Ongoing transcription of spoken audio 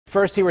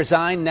First he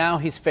resigned, now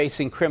he's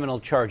facing criminal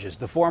charges.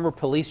 The former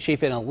police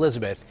chief in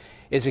Elizabeth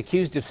is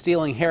accused of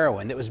stealing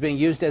heroin that was being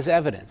used as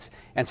evidence.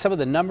 And some of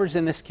the numbers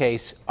in this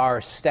case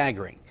are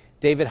staggering.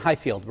 David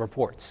Highfield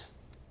reports.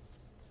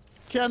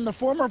 Ken, the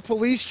former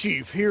police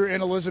chief here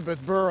in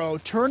Elizabeth Borough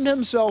turned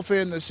himself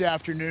in this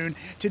afternoon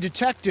to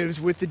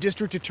detectives with the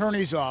district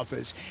attorney's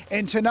office.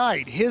 And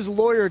tonight, his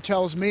lawyer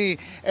tells me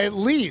at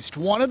least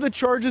one of the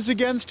charges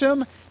against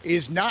him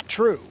is not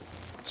true.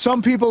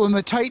 Some people in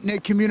the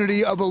tight-knit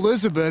community of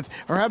Elizabeth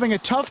are having a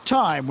tough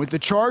time with the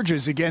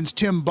charges against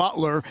Tim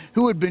Butler,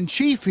 who had been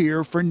chief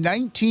here for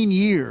 19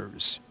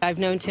 years. I've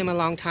known Tim a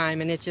long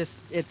time, and it's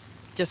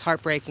just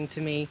heartbreaking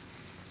to me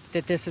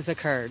that this has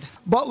occurred.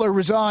 Butler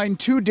resigned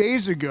 2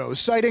 days ago,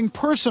 citing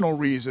personal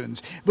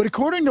reasons. But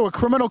according to a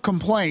criminal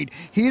complaint,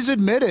 he's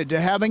admitted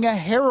to having a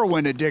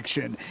heroin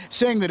addiction,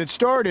 saying that it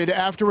started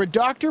after a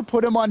doctor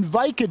put him on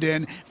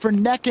Vicodin for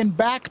neck and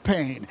back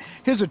pain.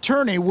 His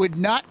attorney would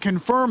not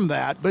confirm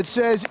that, but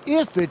says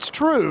if it's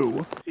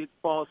true, it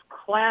falls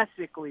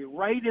classically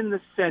right in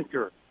the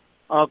center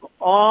of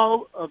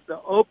all of the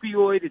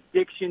opioid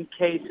addiction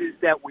cases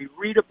that we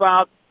read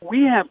about.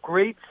 We have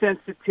great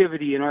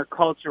sensitivity in our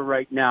culture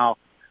right now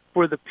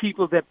for the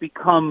people that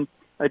become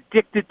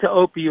addicted to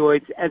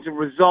opioids as a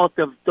result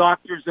of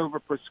doctors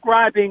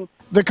overprescribing.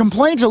 The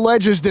complaint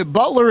alleges that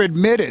Butler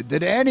admitted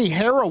that any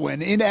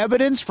heroin in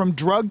evidence from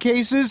drug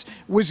cases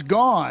was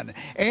gone,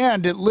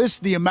 and it lists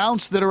the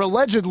amounts that are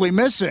allegedly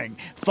missing: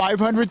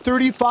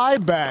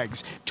 535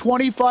 bags,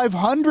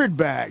 2,500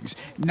 bags,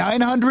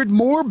 900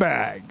 more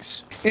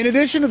bags. In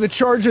addition to the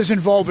charges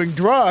involving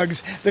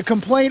drugs, the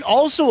complaint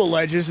also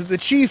alleges that the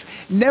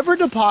chief never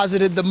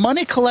deposited the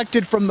money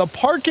collected from the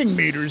parking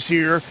meters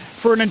here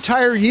for an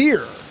entire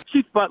year.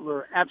 Chief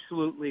Butler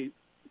absolutely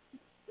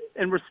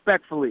and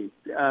respectfully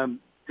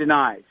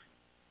denies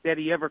that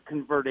he ever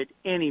converted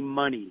any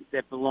money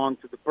that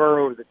belonged to the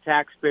borough or the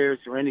taxpayers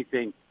or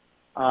anything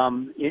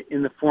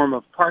in the form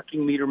of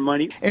parking meter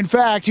money. In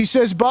fact, he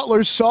says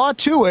Butler saw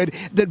to it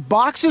that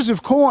boxes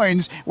of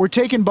coins were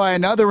taken by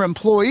another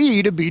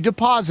employee to be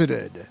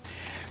deposited.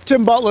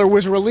 Tim Butler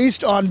was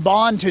released on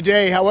bond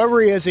today.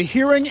 However, he has a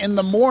hearing in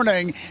the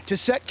morning to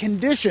set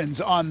conditions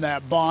on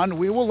that bond.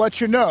 We will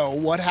let you know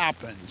what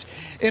happens.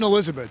 In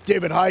Elizabeth,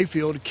 David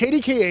Highfield,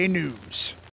 KDKA News.